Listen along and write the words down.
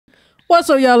What's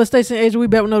up, y'all? It's Stacey and Adrian. We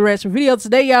back with another reaction video.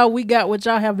 Today, y'all, we got what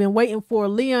y'all have been waiting for.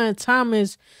 Leon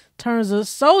Thomas turns a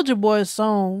Soulja Boy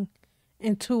song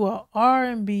into a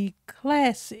R&B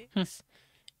classic. And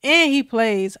he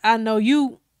plays I Know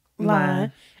You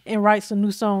line and writes a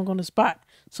new song on the spot.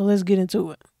 So let's get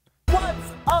into it.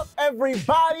 What's up,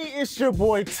 everybody? It's your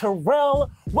boy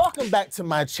Terrell. Welcome back to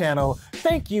my channel.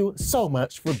 Thank you so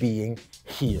much for being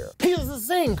here. He's a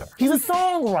singer. He's a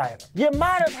songwriter. You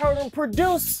might have heard him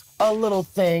produce a little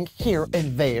thing here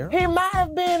and there. He might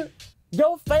have been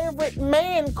your favorite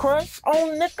man crush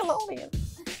on Nickelodeon.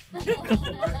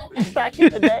 Back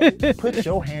in the day. Put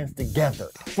your hands together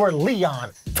for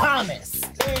Leon Thomas.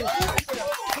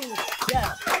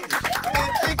 Yeah.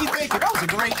 Thank you. That was a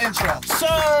great intro.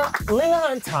 Sir,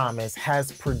 Leon Thomas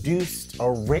has produced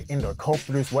or written or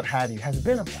co-produced, what have you, has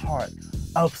been a part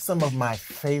of some of my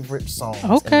favorite songs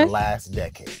in the last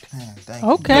decade. Man, thank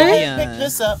you. Pick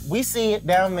this up. We see it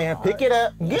down there. Pick it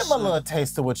up. Give him a little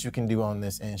taste of what you can do on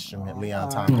this instrument, Leon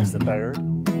Thomas III.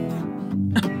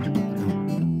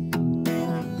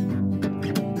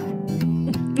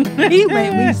 He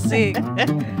made me sick.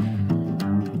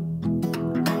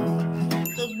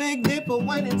 The Big Dipper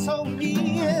went and told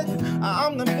me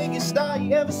I'm the biggest star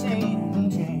you ever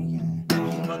seen.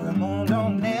 But the moon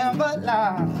don't never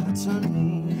lie to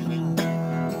me.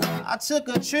 I took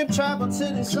a trip travel to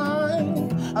the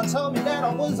sun. I told me that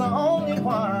I was the only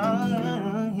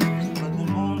one. But the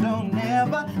moon don't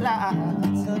never lie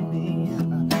to me.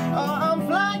 Oh, I'm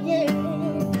flying.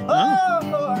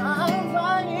 Oh, I'm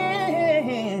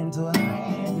flying to a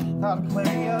land called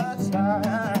Aquarius sky.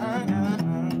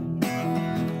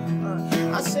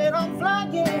 I said I'm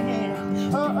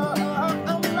flying.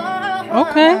 I'm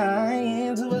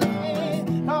flying. To a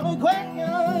land called Aquarius.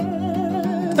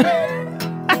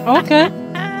 Okay.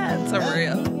 That's a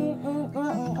real.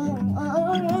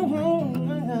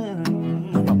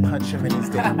 I'm gonna punch him in his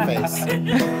damn face.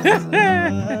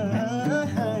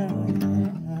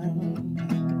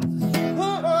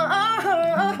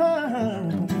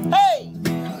 Hey!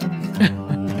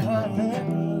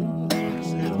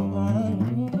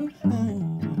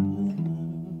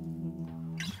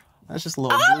 That's just a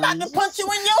little I'm about to punch you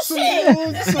in your shit!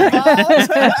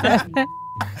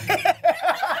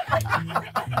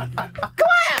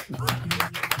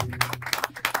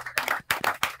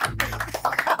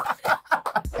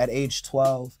 At age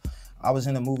 12, I was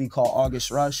in a movie called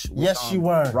August Rush. With, Yes, you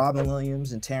were. Robin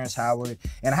Williams and Terrence Howard.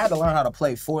 And I had to learn how to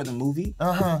play for the movie.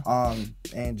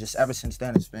 And just ever since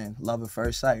then, it's been love at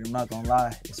first sight. I'm not gonna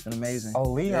lie. It's been amazing.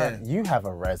 Oh, Leon, you have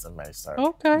a resume, sir.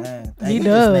 Okay. Man, He You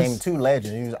does. just named two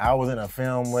legends. I was in a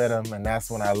film with him, and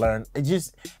that's when I learned. And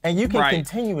you can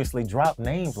continuously drop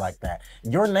names like that.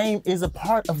 Your name is a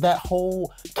part of that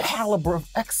whole caliber of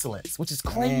excellence, which is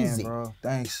crazy. Man, bro.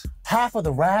 Thanks. Half of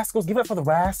the Rascals, give it up for the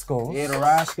Rascals. Yeah, the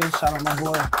Rascals. Shout out my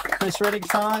boy Chris Riddick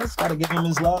Times. Gotta give him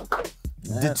his love.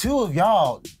 The two of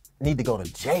y'all need to go to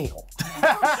jail.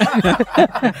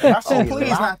 Oh,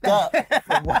 please, locked up.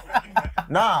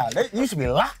 Nah, you should be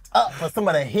locked up for some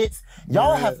of the hits.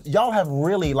 Y'all have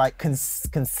really like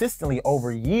consistently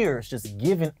over years just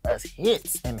given us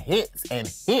hits and hits and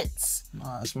hits.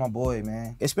 Nah, that's my boy,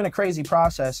 man. It's been a crazy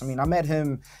process. I mean, I met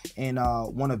him in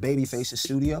one of Babyface's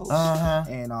studios,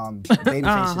 and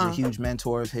Babyface is a huge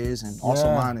mentor of his, and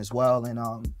also mine as well. And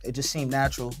it just seemed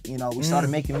natural. You know, we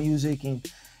started making music, and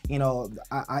you know,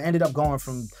 I ended up going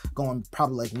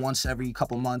probably like once every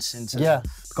couple months into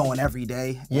going every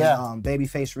day. And,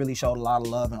 Babyface really showed a lot of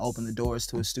love and opened the doors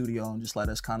to his studio and just let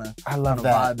us kind of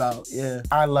vibe out. Yeah,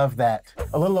 I love that.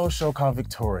 A little old show called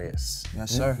Victorious.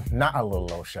 Yes, sir. Not a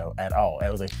little old show at all.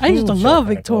 It was a I used to huge love show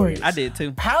for Victorious. I did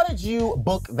too. How did you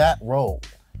book that role?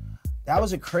 That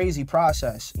was a crazy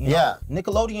process. You know,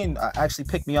 Nickelodeon actually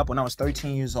picked me up when I was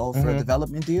 13 years old for a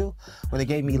development deal, where they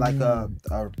gave me like a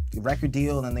record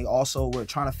deal, and they also were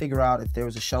trying to figure out if there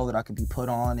was a show that I could be put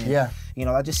on. And, you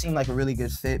know, that just seemed like a really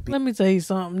good fit. Let me tell you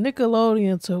something.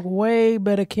 Nickelodeon took way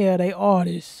better care of their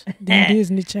artists than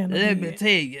Disney Channel Let did. me tell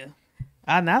you.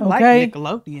 I like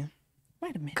Nickelodeon.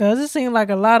 Wait a minute. Because it seemed like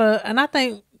a lot of, and I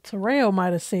think Terrell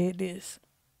might have said this.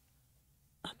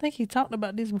 I think he talked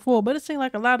about this before, but it seemed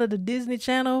like a lot of the Disney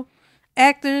Channel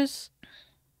actors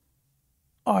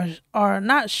are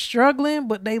not struggling,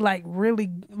 but they like really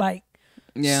like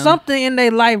something in their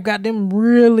life got them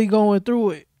really going through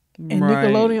it. And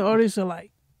Nickelodeon artists are like,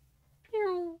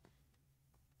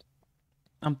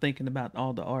 I'm thinking about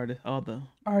all the artists, all the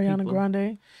Ariana people.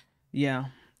 Grande. Yeah.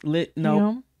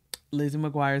 No. Lizzie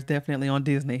McGuire is definitely on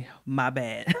Disney. My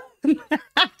bad.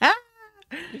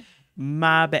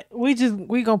 My bad. We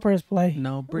gonna press play.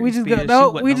 No, we just Spears,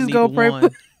 go. No, we just go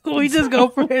press. We just go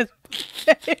press.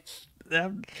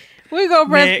 We gonna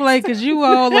press play because you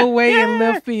all the way in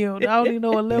left field. I don't even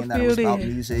know what left field about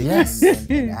is. music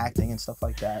and acting and stuff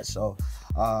like that. So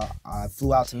I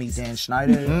flew out to meet Dan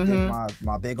Schneider, did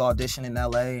my big audition in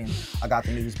LA, and I got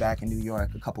the news back in New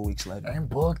York a couple weeks later. And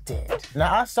booked it.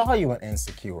 Now I saw you in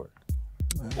Insecure.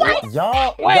 What?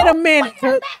 Y'all Wait a minute.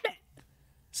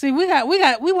 See,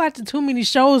 we watching too many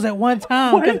shows at one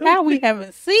time because now we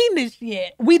haven't seen this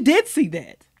yet. We did see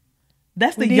that.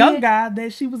 That's the young guy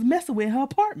that she was messing with in her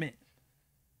apartment.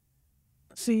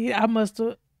 See, I must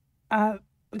have. I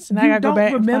gotta go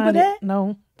back. Remember that?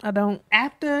 No, I don't.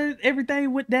 After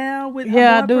everything went down with her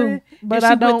I boyfriend, do, but and she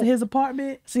I don't. went to his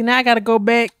apartment. See, now I gotta go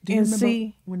back Do you and remember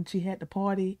see when she had the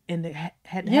party and they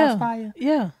had the house fire.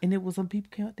 Yeah, and it was some people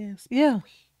came out there. Yeah,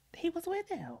 he was with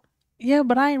them. Yeah,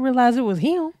 but I didn't realize it was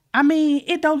him. I mean,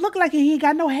 it don't look like he ain't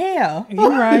got no hair. You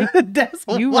right. That's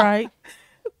what you right.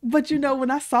 But you know, when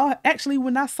I saw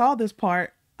this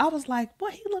part, I was like,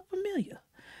 boy, he looked familiar.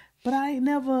 But I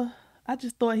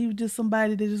just thought he was just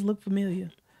somebody that just looked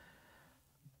familiar.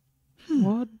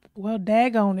 Well,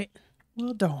 daggone it.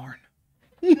 Well, darn.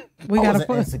 We gotta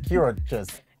put Insecure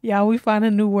just. Yeah, we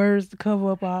finding new words to cover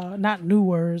up our, not new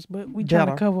words, but we trying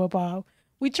to cover up our,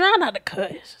 we try not to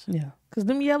cuss. Yeah. Because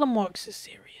them yellow marks is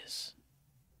serious.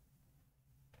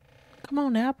 Come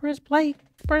on now, press play.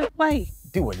 Press play.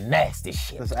 Doing nasty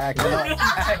shit. Just acting up.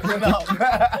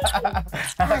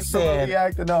 Absolutely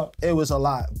acting up. It was a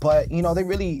lot. But, you know, they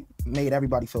really made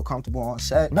everybody feel comfortable on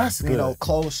set. That's good. You know,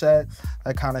 closed set,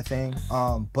 that kind of thing.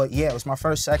 But yeah, it was my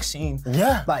first sex scene.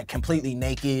 Yeah. Like completely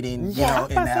naked and, you know,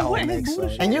 in that whole mix. So,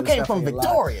 and you came from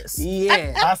Victorious.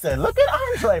 Yeah. I said, look at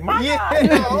Andre. My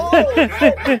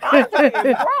God. Andre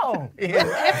is wrong.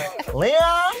 Yeah.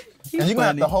 Leon, and you're going to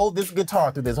have to hold this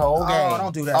guitar through this whole game. Oh,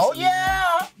 don't do that. Oh,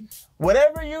 yeah.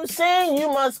 Whatever you sing, you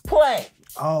must play.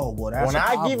 Oh, well, that's when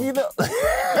I give you the...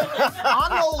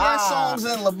 I know less songs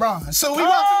than LeBron, so we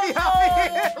about to be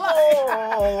out here.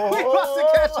 Like, we about to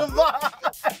catch a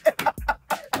vibe.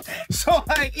 So,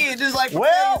 like, yeah, just like...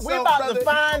 Well, we about to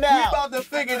find out. We about to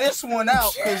figure this one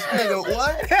out, because, nigga,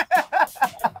 what?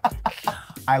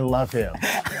 I love him.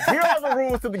 Here are the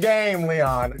rules to the game,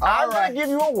 Leon. I'm going to give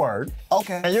you a word.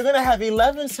 Okay. And you're going to have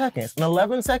 11 seconds, and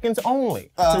 11 seconds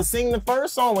only, to sing the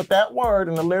first song with that word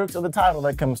and the lyrics of the title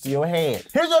that comes to your head.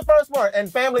 Here's your first word.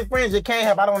 And family, friends, you can't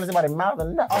have, I don't want to see anybody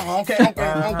mouthing nothing. Oh, okay.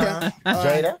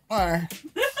 Jada? All right.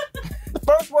 The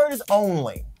first word is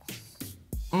only.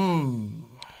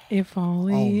 If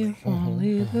only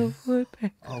the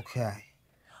woodpecker. Okay.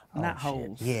 Not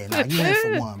holes. Yeah, nah, you in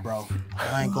for one, bro.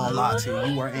 I ain't gonna lie to you.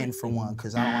 You were in for one,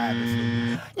 because I don't have it for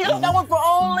you. You don't know what for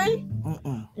only?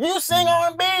 You sing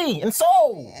R&B and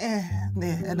soul. Yeah,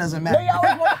 it doesn't matter. They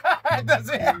always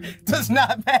It does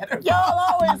not matter. Y'all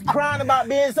always crying about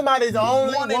being somebody's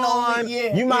only one. and only,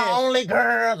 yeah, you my only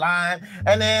girl line.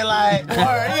 And then like,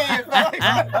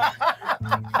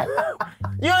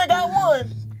 you only got one.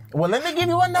 Well, let me give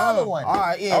you another one. All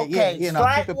right, yeah, okay, yeah.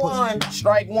 Strike keep it one. pushing.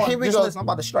 Strike one. Here we Just go. listen, I'm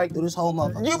about to strike through this whole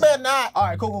motherfucker. You better not. All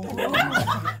right, cool.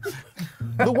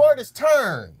 The word is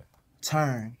turn.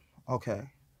 Turn. Okay.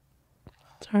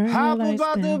 Turn your Hop lights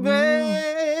about the down.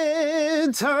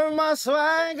 bed, turn my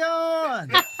swag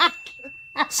on.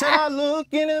 Said I look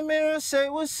in the mirror, say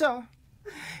what's up.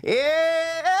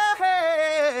 Yeah,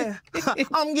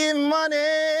 I'm getting money.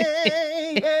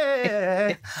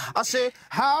 Yeah, I said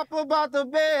hop about the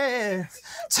bed,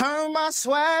 turn my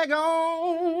swag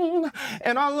on,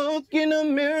 and I look in the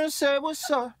mirror, say what's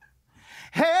up.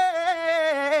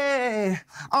 Hey,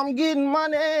 I'm getting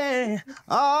money.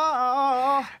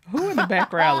 Oh, Who in the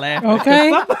background laughing?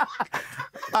 Okay.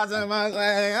 I said my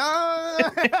swag on.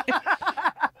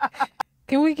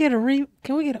 Can we get an R&B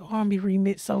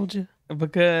remix, Soulja?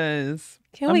 Because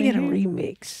Can we get a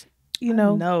remix? You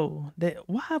know, no.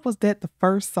 Why was that the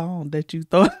first song that you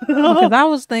thought? because I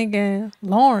was thinking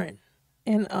Lauren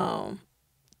and turn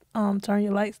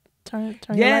your lights. Turn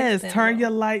Yes, your lights down turn low. your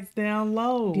lights down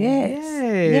low.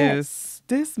 Yes.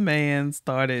 This man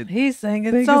started. He's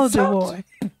singing Singing Soulja Boy,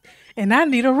 and I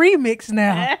need a remix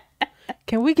now.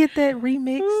 Can we get that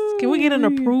remix? Can we get an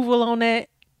approval on that?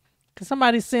 Can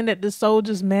somebody send it to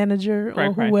Soulja's manager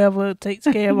or Right. whoever takes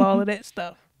care of all of that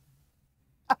stuff?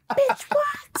 Bitch,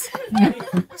 what?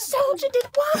 Soulja did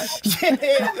what?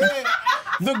 Yeah.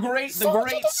 The great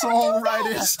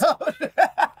songwriter.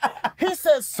 He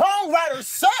said, songwriter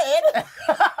said,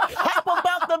 hop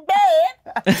about the bed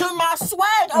to my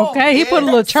swag on. Okay, he put a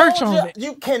little church on Soulja, it.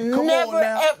 You can Come on never,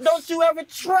 now. don't you ever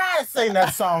try to sing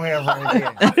that song ever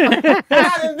again.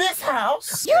 Not in this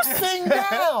house. You sing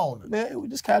down. Man, we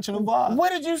just catching a vibe. Where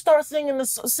did you start singing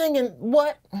singing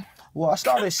what? Well, I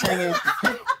started singing.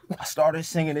 I started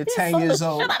singing at 10 years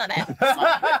old.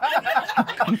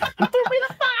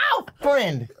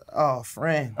 Friend. Oh,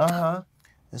 friend. Uh-huh.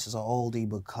 This is an oldie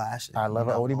but classic. I love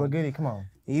an oldie but goodie. Come on.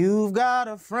 You've got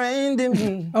a friend in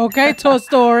me. Okay, Toy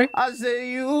Story. I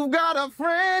say you've got a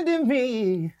friend in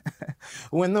me.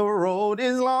 When the road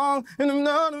is long and I'm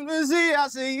not on the sea, I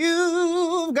say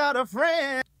you've got a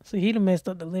friend. See, he done messed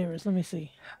up the lyrics. Let me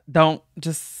see. Don't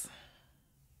just.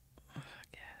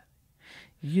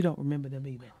 You don't remember them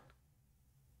either.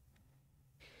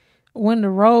 When the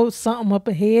road's something up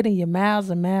ahead and you're miles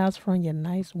and miles from your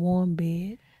nice warm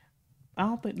bed. I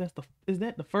don't think that's the. Is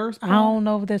that the first I part? don't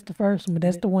know if that's the first one, but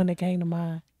that's the one that came to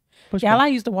mind. Which Y'all, part? I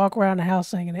used to walk around the house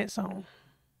singing that song.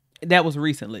 That was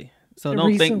recently. So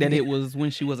don't think that Recently. it was when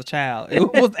she was a child. It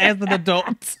was as an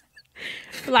adult.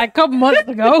 Like a couple months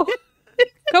ago.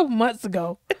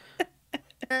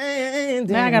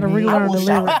 Now I gotta relearn the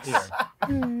lyrics.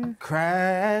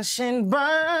 Crash and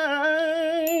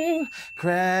burn,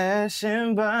 crash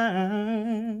and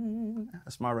burn.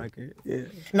 That's my record. Yeah.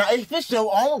 Now, if it's your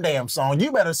own damn song,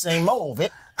 you better sing more of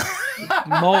it.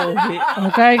 Mold it.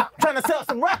 Okay? Trying to sell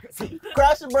some records.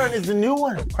 Crash and Burn is the new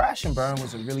one. Crash and Burn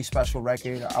was a really special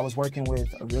record. I was working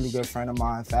with a really good friend of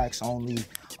mine, Facts Only.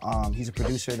 He's a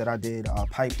producer that I did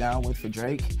Pipe Down with for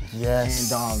Drake.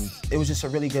 Yes. And it was just a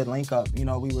really good link up. You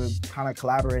know, we were kind of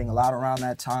collaborating a lot around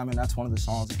that time, and that's one of the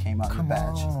songs that came out in the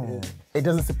batch. Yeah. It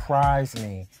doesn't surprise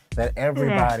me that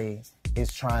everybody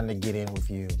is trying to get in with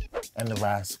you and the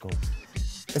Rascal.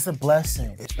 It's a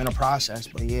blessing. It's been a process,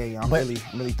 but yeah, I'm really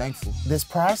thankful. This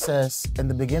process, in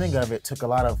the beginning of it, took a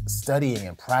lot of studying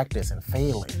and practice and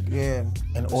failing. Yeah.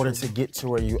 In order to get to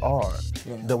where you are.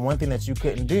 Yeah. The one thing that you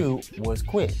couldn't do was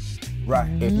quit. Right.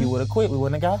 If you would have quit, we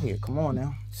wouldn't have got here. Come on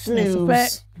now. That's a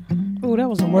fact. Ooh, that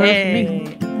was a word for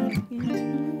me.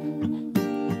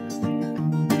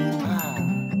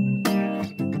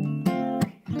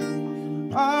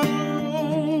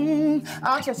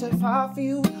 I'll testify for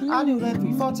you. I do that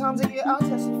 3-4 times a year. I'll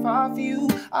testify for you.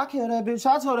 I kill that bitch.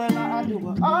 I told her that I do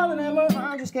what all of them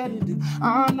around just scared to do.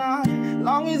 I'm not.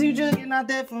 Long as you just get not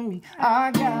there for me,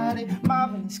 I got it.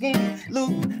 Marvin, skin,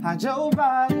 Luke, I Joe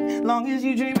body. Long as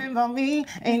you dreaming about me,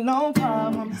 ain't no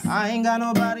problem. I ain't got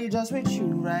nobody just with you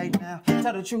right now.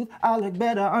 Tell the truth, I look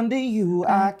better under you.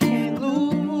 I can't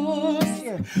lose,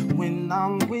 yeah, when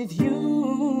I'm with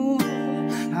you.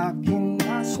 How can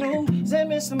I snooze and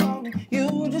miss the moment?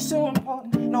 You just so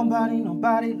important. Nobody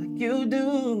like you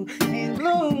do. Can't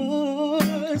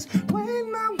lose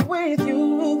when I'm with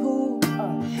you.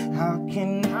 How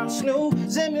can I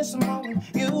snooze and miss the moment?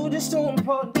 You just so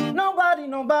important. Nobody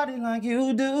like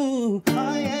you do.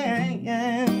 Oh yeah,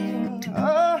 yeah.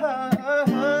 Oh,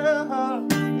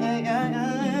 yeah,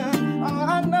 yeah. Oh,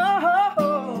 I know.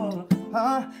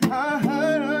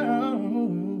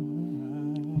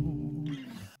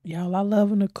 Y'all, I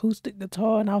love an acoustic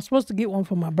guitar, and I was supposed to get one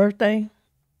for my birthday.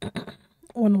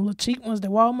 One of the little cheap ones that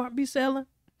Walmart be selling,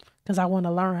 because I want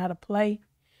to learn how to play,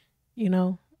 you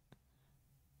know.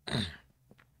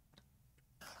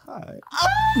 Alright.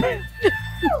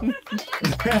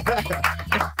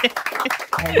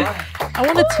 I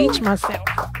want to teach myself.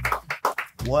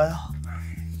 Well,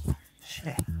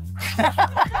 shit.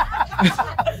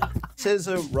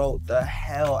 SZA wrote the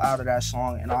hell out of that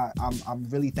song, and I'm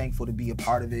really thankful to be a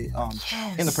part of it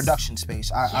in the production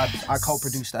space. I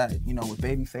co-produced that, you know, with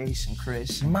Babyface and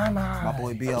Chris, my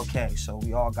boy BLK. So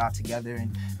we all got together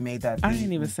and made that beat. I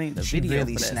ain't even seen the video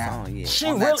really for that snapped. song yet.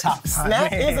 She really,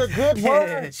 snap is a good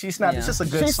word. Yeah, she snapped. It's just a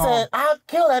good She song. said, I'll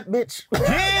kill that bitch.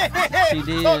 She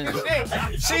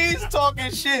did. She's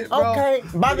talking shit, bro. Okay,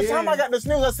 by the time I got this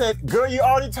news, I said, girl, you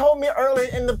already told me earlier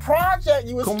in the project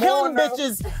you was killing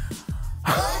bitches.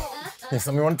 There's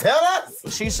something you want to tell us?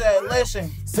 She said,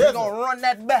 listen, we're gonna run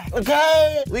that back.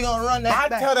 Okay. We're gonna run that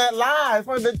back. I tell that live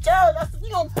for the judge. I said, you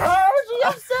gonna purge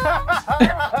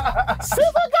yourself?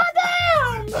 Super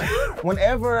goddamn!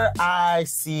 Whenever I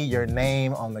see your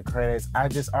name on the credits, I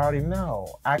just already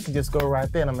know. I can just go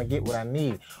right there and I'm gonna get what I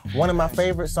need. One of my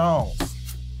favorite songs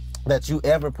that you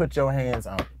ever put your hands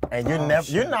on. And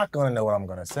you're not gonna know what I'm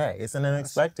gonna say. It's an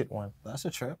unexpected one. That's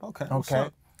a trip. Okay. Okay.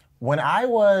 When I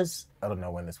was, I don't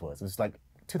know when this was. It was like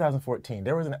 2014.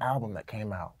 There was an album that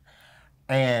came out,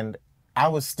 and I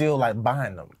was still like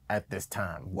buying them at this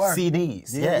time. Word.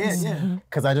 CDs, yes.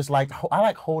 Because I just I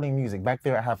like holding music. Back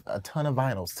there, I have a ton of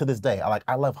vinyls to this day.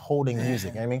 I love holding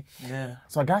music. You know what I mean? Yeah.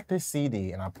 So I got this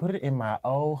CD and I put it in my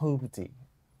old hoopty,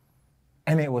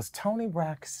 and it was Tony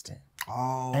Braxton.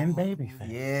 Oh, And Babyface.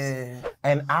 Yeah.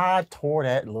 And I tore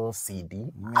that little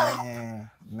CD Man.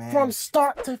 from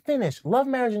start to finish. Love,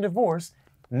 Marriage, and Divorce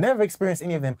never experienced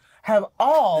any of them, have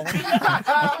all that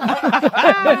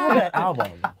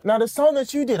album. Now, the song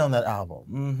that you did on that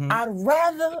album, I'd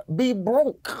rather be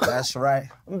broke. That's right.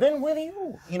 Than with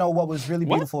you. You know what was really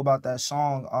beautiful about that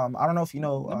song? I don't know if you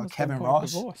know Kevin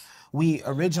Ross. We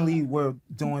originally were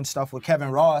doing stuff with Kevin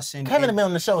Ross. And Kevin has been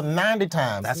on the show 90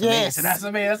 times. That's amazing. That's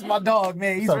amazing. That's my dog,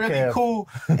 man. He's really cool.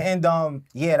 And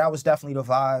yeah, that was definitely the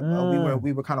vibe.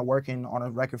 We were kind of working on a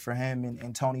record for him,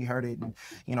 and Tony heard it and,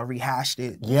 you know, rehashed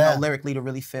it, you know, lyrically to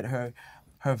really fit her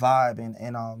vibe. And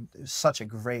it was such a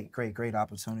great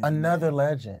opportunity. Another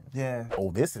legend. Yeah.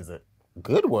 Oh, this is a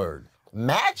good word.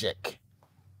 Magic.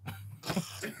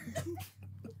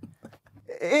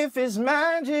 If it's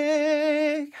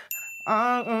magic,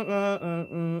 so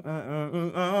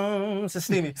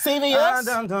Stevie. CVS.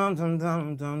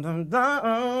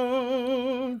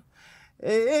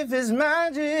 If it's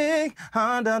magic,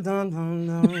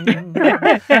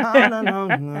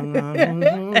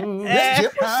 This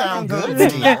Jipper sound good.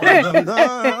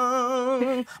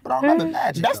 But I remember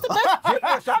magic. That's the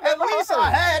best Jipper. At least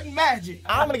I had magic.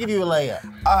 I'm gonna give you a layup.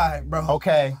 All right, bro.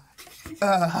 Okay.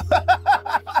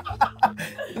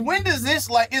 When does this,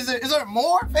 like, is there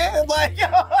more, man? Like,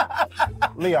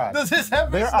 Leon, does this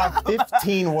ever there stop? are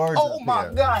 15 words Oh up my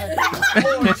here. God.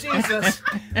 Lord Jesus.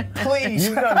 Please.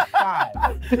 You've done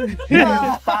 5. You've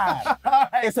done 5. All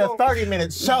right, It's a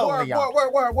 30-minute show, word. Leon.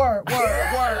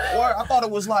 I thought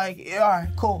it was like, yeah, all right,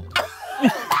 cool.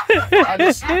 I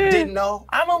just didn't know.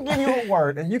 I'm gonna give you a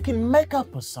word, and you can make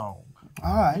up a song.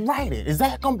 All right. Write it. Is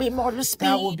that gonna be more the speed?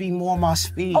 That would be more my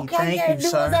speed. Okay, Thank you,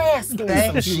 sir.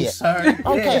 Thank you, sir.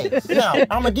 Okay, now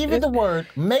I'm gonna give you the word.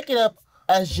 Make it up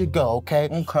as you go, okay?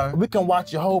 Okay. We can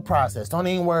watch your whole process. Don't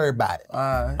even worry about it.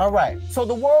 All right. So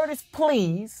the word is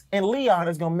please, and Leon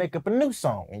is gonna make up a new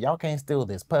song, and y'all can't steal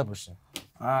this. Publishing.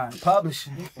 All right.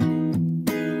 Publishing.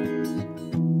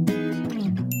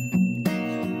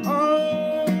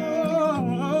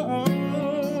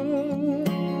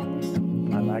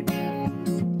 I like it.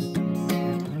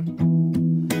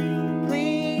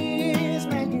 Please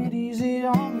make it easy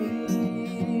on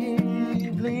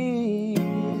me, please.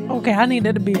 Okay, I need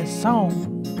that to be a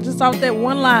song. Just off that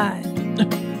one line.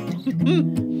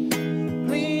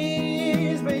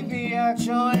 Please, baby, at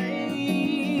your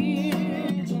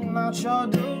age and not your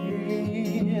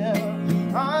degree,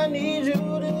 I need you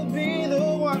to be the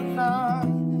one I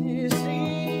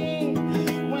see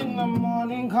when the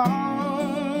morning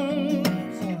comes.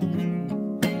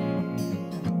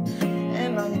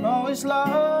 And I know it's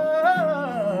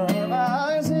love.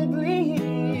 I said,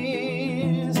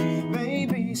 please,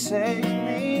 baby, save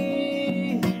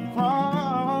me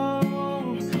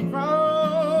from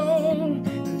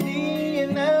the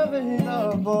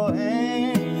inevitable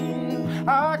end.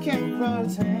 I can't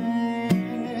pretend.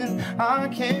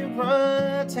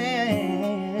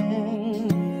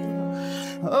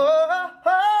 Oh,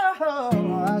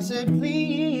 I said,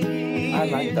 please. I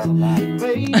like that a lot.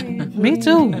 Baby, Me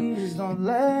too. please don't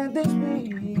let this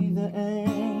be the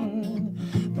end.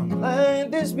 Don't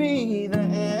let this be the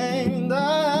end.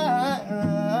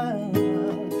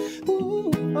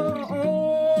 Ooh,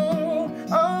 oh,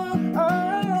 oh,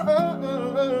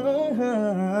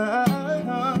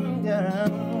 yeah.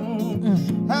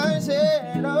 I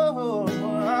said, oh,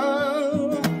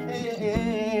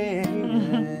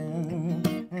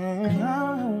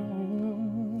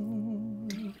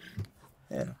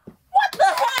 yeah. What the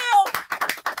hell?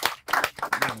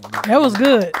 That was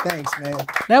good. Thanks, man.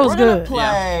 That was We're gonna good.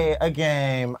 play a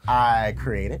game I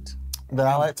created that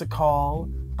I like to call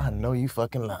I Know You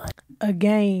Fucking Lying. A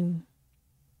game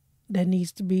that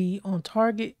needs to be on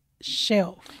Target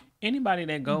shelf Anybody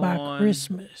that go by on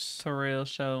Christmas. Terrell's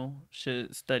show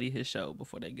should study his show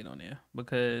before they get on there,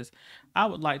 because I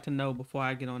would like to know before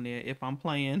I get on there if I'm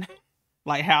playing,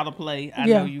 like how to play. I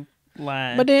know you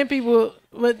lying. But then people,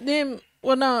 well,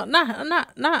 no,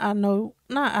 not I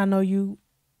know you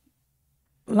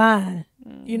lying,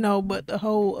 you know, but the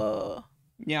whole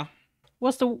yeah,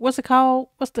 what's it called?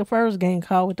 What's the first game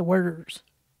called with the words?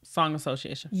 Song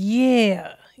Association.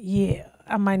 Yeah.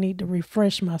 I might need to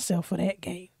refresh myself for that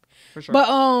game. For sure. But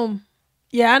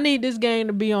yeah, I need this game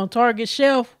to be on Target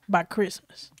shelf by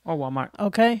Christmas. Or Walmart.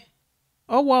 Okay.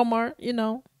 Or Walmart, you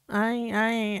know. I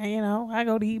ain't, you know, I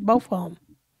go to eat both of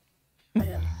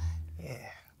them.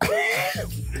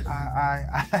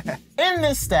 In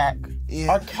this stack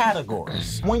are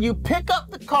categories. When you pick up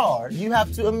the card, you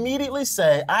have to immediately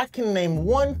say, I can name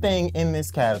one thing in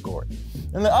this category.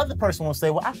 And the other person will say,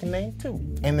 well, I can name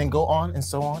 2. And then go on and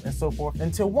so forth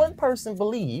until one person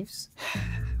believes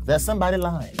that somebody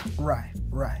lying. Right.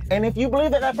 And if you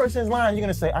believe that person is lying, you're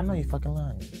gonna say, I know you fucking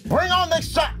lying. Bring on the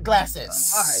shot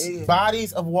glasses.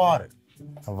 Bodies of water.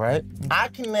 All right. I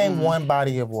can name one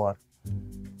body of water.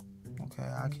 Okay,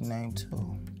 I can name 2.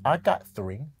 I got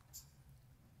 3.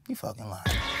 You fucking lying.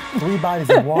 3 bodies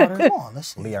of water. Come on, let's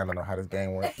see. Leon don't know how this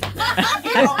game works. Ready?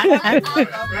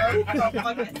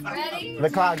 The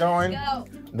clock going. Go.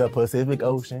 The Pacific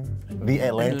Ocean, the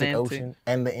Atlantic Ocean,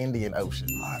 and the Indian Ocean.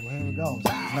 All right, well, here we go.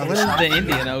 What is the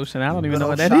Indian Ocean? I don't even know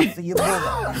what that Shot is. for your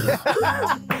bulldog.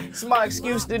 It's my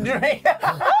excuse to drink.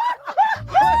 Let's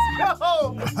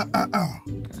go.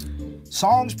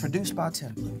 Songs produced by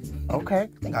Timberlake. Okay. I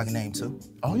think I can name 2.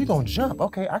 Oh, you gonna jump?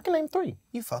 Okay, I can name 3.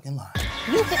 You fucking lying. All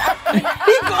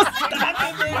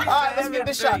right, let's get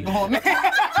this shot going, man.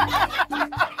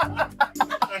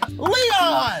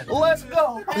 Leon! Let's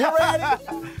go. You ready?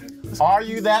 Are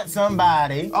you that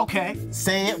somebody? Okay.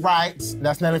 Say it right.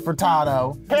 That's Nelly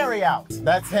Furtado. Carry out.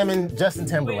 That's him and Justin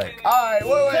Timberlake. All right,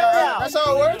 wait. That's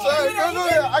how it works. All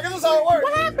right, I guess that's how it works.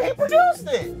 What happened? He produced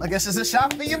it. I guess it's a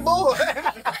shot for your boy.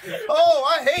 Oh,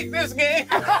 I hate this game.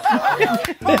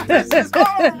 This is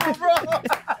horrible, bro.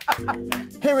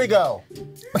 Here we go.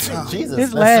 Jesus,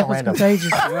 His that's laugh so was random.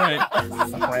 contagious. Right.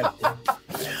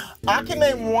 I can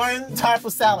name 1 type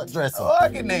of salad dressing. Oh, I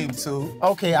can name 2.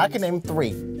 Okay, I can name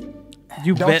 3.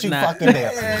 You Don't bet you not. fucking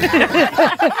dare. Oh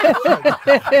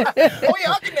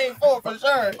yeah, I can name 4 for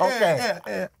sure. Okay.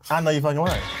 Yeah. I know you fucking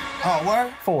lying. Oh,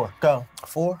 word? 4, go.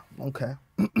 4. Okay.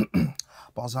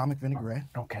 Balsamic vinaigrette.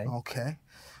 Okay. Okay.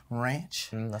 Ranch.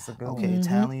 That's a good Okay, one.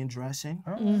 Italian dressing.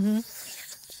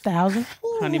 1,000.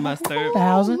 Honey mustard.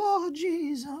 1,000. Lord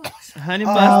Jesus. Honey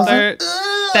mustard.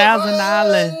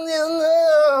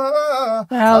 $1,000.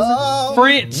 1,000.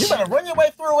 French. You better run your way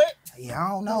through it. Yeah, I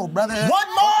don't know, brother. One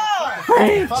more!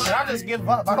 Fuck it, I just give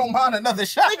up. I don't mind another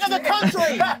shot. Think of the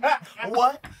country.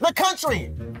 What? The country.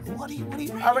 What do you?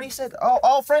 I already said.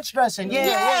 Oh, French dressing.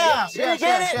 Yeah. Did you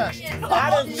get it? Yes. I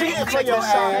done cheated for your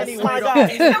ass. Anyway, My though.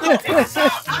 God.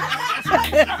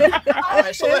 All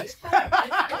right, so let's.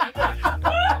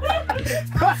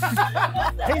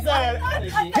 He said.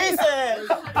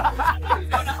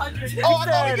 Oh, I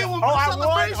thought we get one for I won.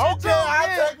 celebration Okay, too. I'll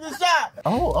Yeah. take the shot.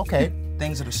 Oh, okay.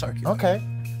 Things that are circular. Okay.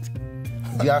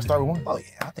 You gotta start with 1. Oh yeah,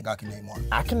 I think I can name 1.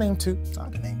 I can name 2. I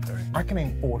can name 3. I can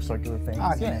name 4 circular things.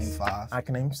 I can Yes. name 5. I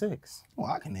can name 6.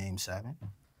 Well, I can name 7.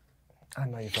 I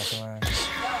know you're fucking lying.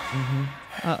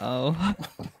 Uh-oh.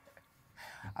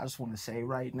 I just want to say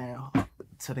right now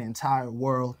to the entire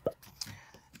world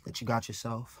that you got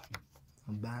yourself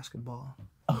a basketball,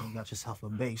 you got yourself a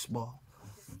baseball.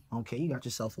 Okay, you got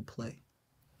yourself a play,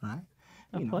 right?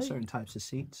 You know, play? certain types of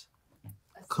seats.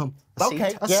 A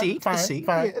Okay, seat. fine. Yeah,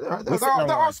 there We sitting on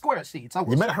are one. square seats. You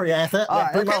better hurry your ass up. All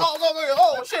right, Three okay. more.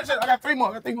 Oh, shit. I got 3 more.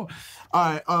 All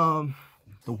right,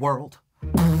 the world.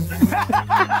 I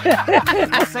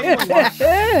say the world.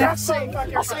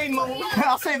 I say moon.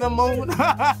 I'll say the moon.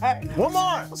 One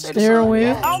more. Steering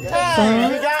wheel.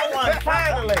 Okay, you got one,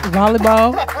 finally.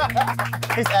 Volleyball.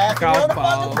 He's asking Golf you to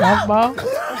ball. Golf ball.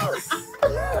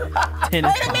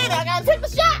 Tennis Wait a ball. minute, I gotta take the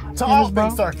shot. To all ball.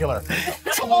 things circular.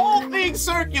 To all things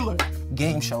circular.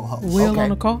 Game show host. Wheel Okay. on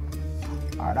the car.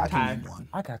 All right, I can Tie. name 1.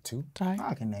 I got 2. Tie.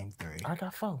 I can name 3. I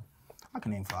got 4. I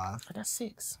can name 5. I got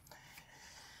 6.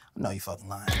 No, you fucking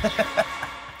lying.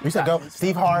 You said go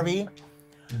Steve Harvey,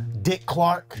 Dick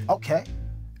Clark, Okay.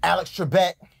 Alex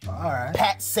Trebek, All right.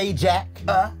 Pat Sajak,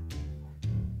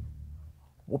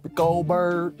 Whoopi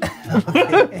Goldberg.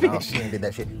 Oh, she ain't did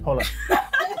that shit. Hold on.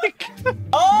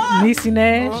 Niecy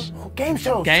Nash. Game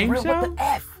shows. Game Terrell, show? What the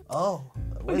F? Oh,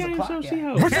 What where's the game clock show at? she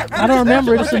hosts? I don't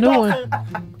remember. It's a new one.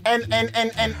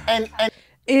 And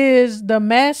Is The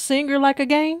Masked Singer like a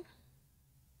game?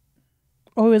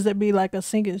 Or is it be like a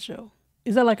singing show?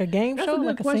 Is that like a game That's show? a good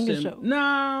Like a question. singing show?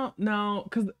 No,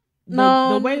 because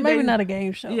No, the way maybe they, not a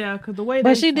game show. Yeah, because the way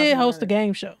But they she did talk host a about it-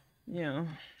 game show. Yeah.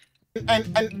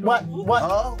 and what?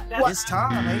 Oh, it's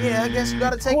time. Yeah, I guess you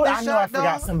gotta take Who, that I know I shot,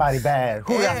 forgot dog. somebody bad.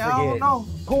 Who did I Yeah, forget? I don't know.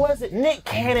 Who was it? Nick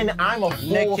Cannon. I'm a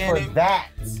Nick fool for Cannon. that.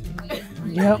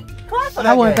 Yep. Clap for I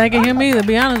that wasn't guy. thanking him either, to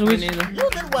be honest with you. You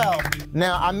did well.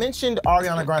 Now, I mentioned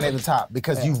Ariana Grande at the top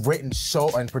because you've written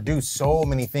so and produced so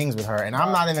many things with her, and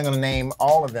I'm not even gonna name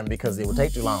all of them because it would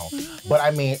take too long. But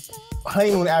I mean,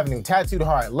 Honeymoon Avenue, Tattooed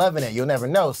Heart, Loving It, You'll Never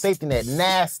Know, Safety Net,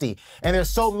 Nasty, and there's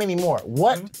so many more.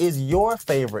 What is your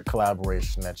favorite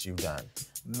collaboration that you've done?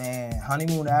 Man,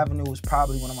 Honeymoon Avenue was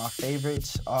probably one of my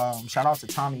favorites. Shout out to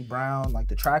Tommy Brown. Like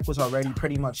the track was already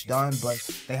pretty much done, but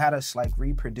they had us like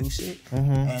reproduce it,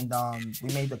 and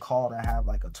we made the call to have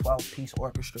like a 12-piece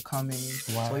orchestra come in.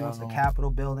 Wow. So we went to the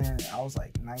Capitol building. I was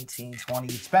like 19, 20,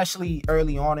 especially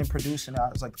early on in producing. I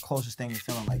was like the closest thing to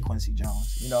feeling like Quincy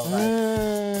Jones. You know,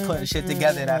 like putting shit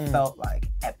together that felt like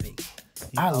epic.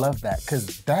 I love that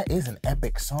because that is an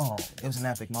epic song. It was an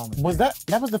epic moment. Was that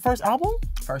was the first album?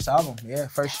 First album, yeah.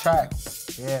 First track,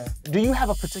 yeah. Do you have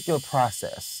a particular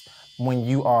process when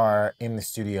you are in the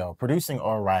studio, producing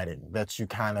or writing, that you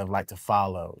kind of like to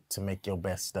follow to make your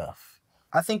best stuff?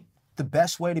 I think the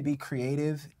best way to be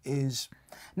creative is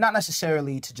not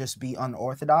necessarily to just be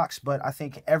unorthodox, but I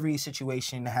think every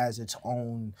situation has its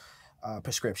own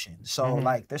prescription. So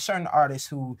like there's certain artists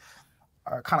who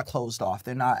are kind of closed off.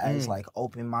 They're not as like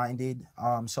open-minded.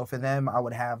 So for them, I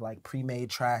would have like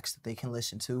pre-made tracks that they can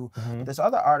listen to. But there's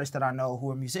other artists that I know who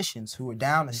are musicians who are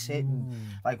down to sit and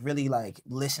like really like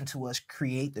listen to us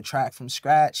create the track from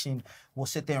scratch, and we'll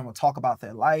sit there and we'll talk about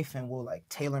their life and we'll like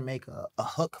tailor make a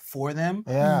hook for them.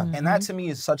 Yeah. And that to me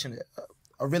is such a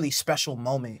really special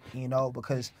moment, you know,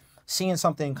 because seeing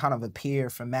something kind of appear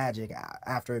from magic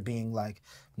after it being like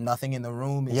nothing in the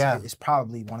room is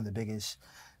probably one of the biggest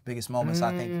moments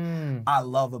I think I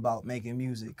love about making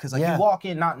music. Because like you walk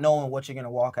in not knowing what you're going to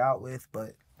walk out with,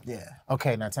 but yeah.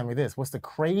 Okay, now tell me this. What's the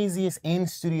craziest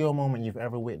in-studio moment you've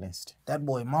ever witnessed? That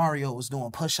boy Mario was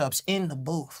doing push-ups in the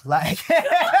booth. Like,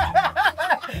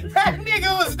 that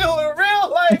nigga was doing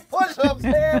real life push-ups,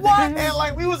 man. What? And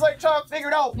like, we was like trying to figure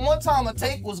it out. One time the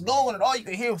tape was going and all you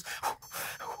could hear was,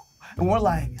 and we're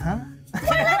like, huh?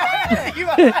 You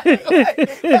like,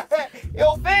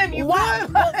 yo, fam, you good?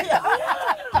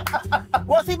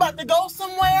 Was he about to go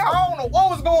somewhere? I don't know what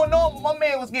was going on, but my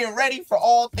man was getting ready for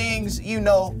all things, you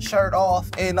know, shirt off,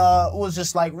 and was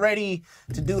just like ready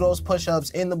to do those push-ups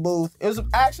in the booth. It was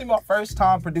actually my first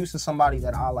time producing somebody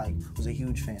that I like was a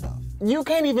huge fan of. You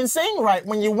can't even sing right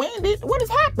when you winded. What is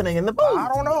happening in the booth? I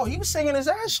don't know. He was singing his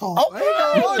ass off. Okay.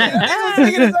 He was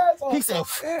singing his ass off. He said,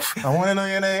 I want to know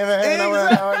your name.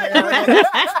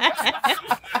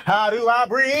 How do I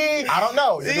breathe? I don't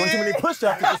know. You're doing too many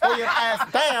push-ups. If you throw your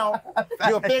ass down,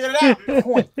 you'll figure it out.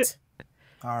 Point.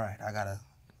 All right, I got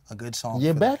a good song.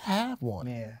 You better have one.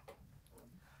 Yeah.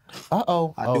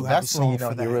 Uh-oh. I do have a song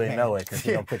for that. You really know it because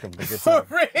you don't pick up the guitar.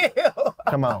 For real.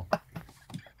 Come on.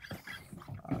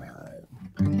 All right.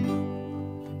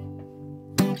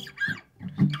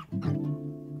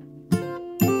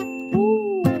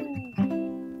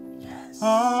 Yes.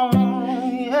 Oh,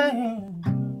 yeah.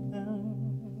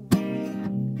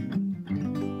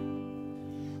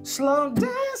 Slow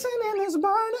dancing in this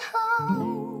burning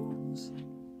house.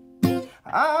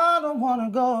 I don't wanna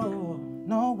go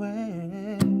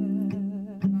nowhere.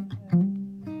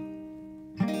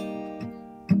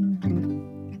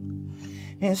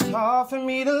 It's hard for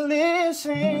me to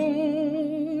listen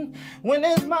when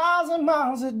there's miles and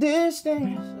miles of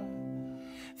distance.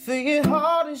 Feel your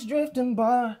heart is drifting,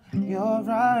 but you're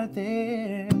right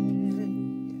there.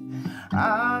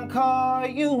 I call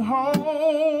you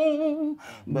home,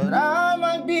 but I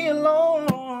might be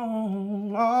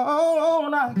alone.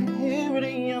 I can hear it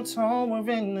in your tone. We're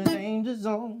in the danger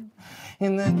zone,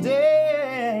 in the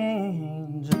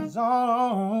danger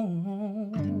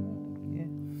zone. Yeah.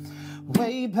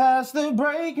 Way past the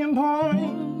breaking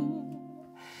point,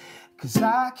 'cause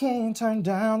I can't turn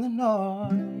down the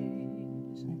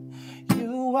noise.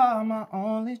 You are my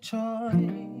only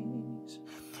choice.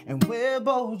 And we're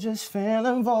both just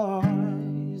feeling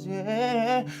voice,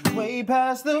 yeah. Way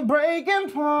past the breaking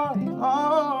point,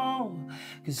 oh,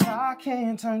 'cause I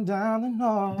can't turn down the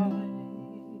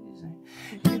noise.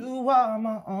 You are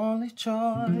my only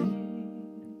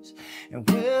choice. And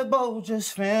we're both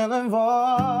just feeling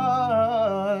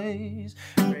voice.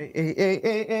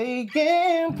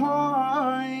 Breaking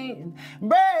point,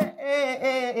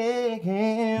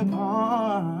 breaking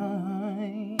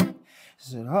point.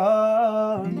 Said,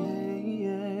 oh,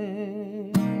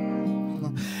 yeah.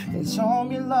 They told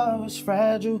me love was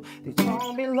fragile. They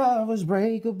told me love was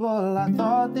breakable. I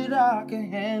thought that I could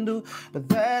handle, but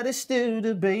that is still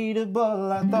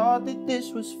debatable. I thought that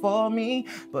this was for me,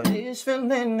 but it's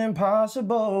feeling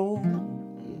impossible.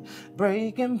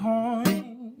 Breaking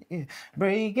point, yeah.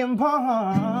 Breaking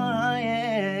point,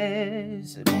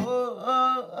 yes.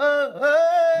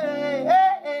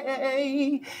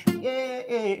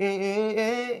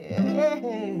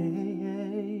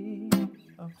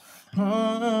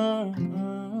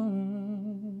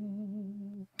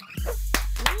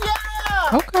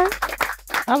 Okay.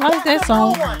 I like that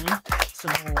song. That's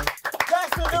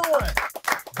the new one.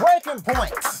 Breaking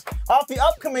Points. off the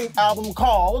upcoming album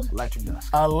called Electric Dust.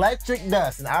 Electric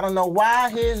Dust. And I don't know why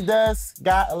his dust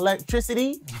got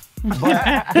electricity,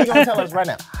 but he's gonna tell us right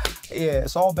now. Yeah,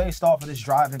 it's all based off of this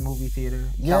drive-in movie theater.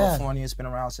 Yeah. California, it's been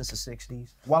around since the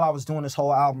 60s. While I was doing this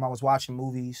whole album, I was watching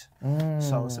movies.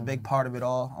 So it's a big part of it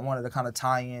all. I wanted to kind of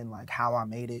tie in like how I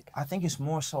made it. I think it's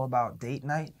more so about date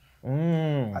night.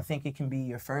 I think it can be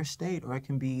your first date or it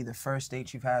can be the first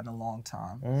date you've had in a long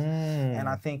time. And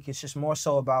I think it's just more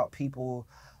so about people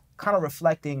kind of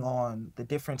reflecting on the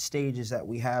different stages that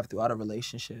we have throughout a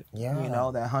relationship. Yeah. You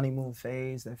know, that honeymoon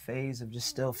phase, that phase of just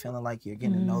still feeling like you're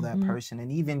getting to know that person,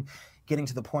 and even getting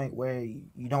to the point where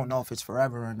you don't know if it's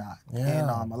forever or not. Yeah. And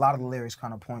a lot of the lyrics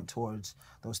kind of point towards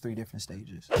those 3 different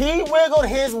stages. He wiggled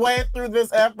his way through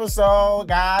this episode,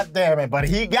 god damn it, but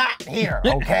he got here,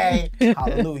 okay?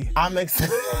 Hallelujah. I'm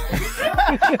excited.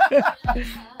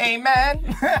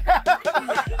 Amen.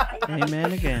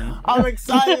 Amen again. I'm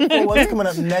excited for what's coming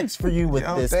up next for you with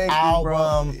this thank you, album.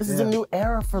 bro. This is a new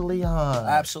era for Leon.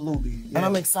 Absolutely. And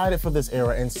I'm excited for this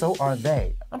era, and so are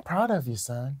they. I'm proud of you,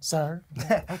 son, sir.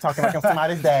 I'm talking like I'm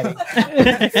somebody's daddy.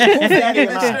 Who's daddy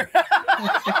am I?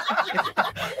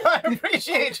 I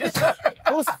appreciate you, sir.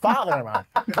 Whose father am I?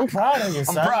 I'm proud of you,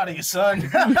 son. I'm proud of you, son. Thank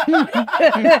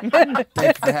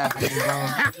you for having me, bro.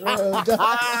 Hallelujah.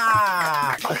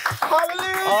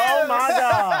 Oh my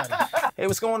God. Hey,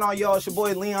 what's going on, y'all? It's your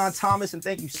boy Leon Thomas, and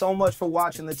thank you so much for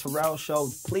watching the Terrell Show.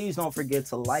 Please don't forget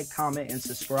to like, comment, and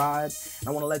subscribe. And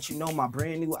I want to let you know my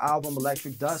brand new album,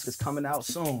 Electric Dusk, is coming out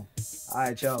soon. All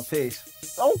right, y'all.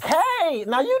 Peace. Okay.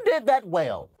 Now you did that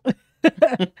well. All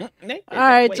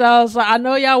right, y'all. So I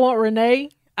know y'all want Renee.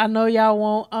 I know y'all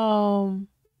want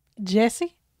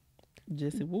Jesse.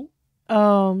 Jesse Woo.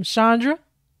 Chandra.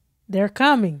 They're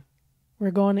coming.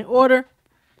 We're going in order.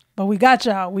 But we got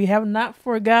y'all. We have not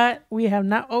forgot. We have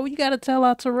not. Oh, you got to tell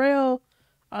our Terrell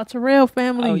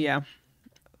family. Oh, yeah.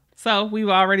 So we've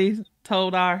already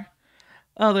told our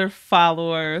other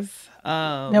followers.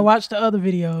 Now watch the other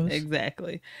videos.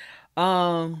 Exactly.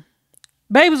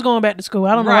 Baby's going back to school.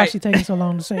 I don't know why Right. she's taking so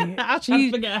long to say it. I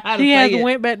forgot how to She say hasn't it.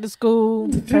 went back to school.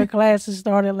 Her classes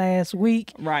started last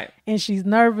week. Right. And she's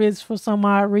nervous for some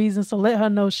odd reason. So let her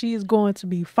know she is going to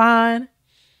be fine.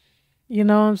 You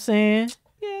know what I'm saying?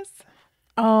 Yes.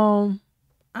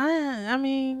 I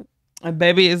mean, And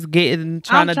baby is I'm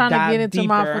trying to get into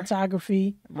my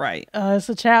photography. Right. It's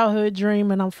a childhood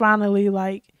dream, and I'm finally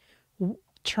like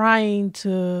trying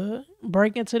to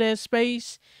break into that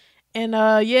space. And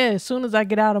yeah, as soon as I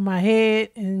get out of my head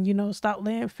and stop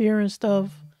letting fear and stuff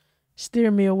steer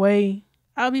me away,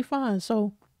 I'll be fine.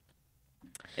 So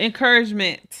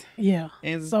Encouragement. yeah.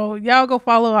 And So y'all go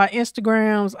follow our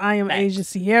Instagrams. I am Facts. Asia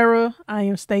Sierra. I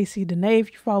am Stacy Danae.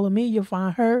 If you follow me, you'll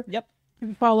find her. Yep. If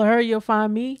you follow her, you'll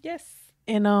find me. Yes.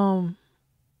 And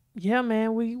yeah,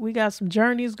 man, we got some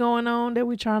journeys going on that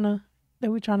we trying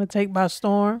to take by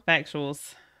storm.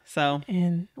 Factuals. So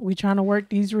And we trying to work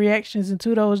these reactions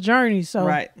into those journeys. So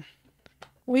right.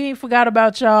 we ain't forgot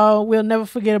about y'all. We'll never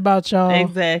forget about y'all.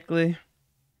 Exactly.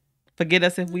 Forgive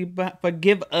us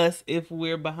if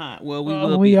we're behind. Well, we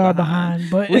will. We be are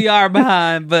behind, but We are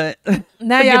behind, but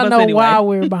now forgive y'all us know anyway. why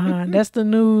we're behind. That's the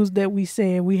news that we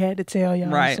said we had to tell y'all.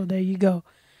 Right. So there you go.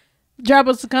 Drop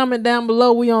us a comment down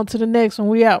below. We on to the next one.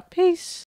 We out. Peace.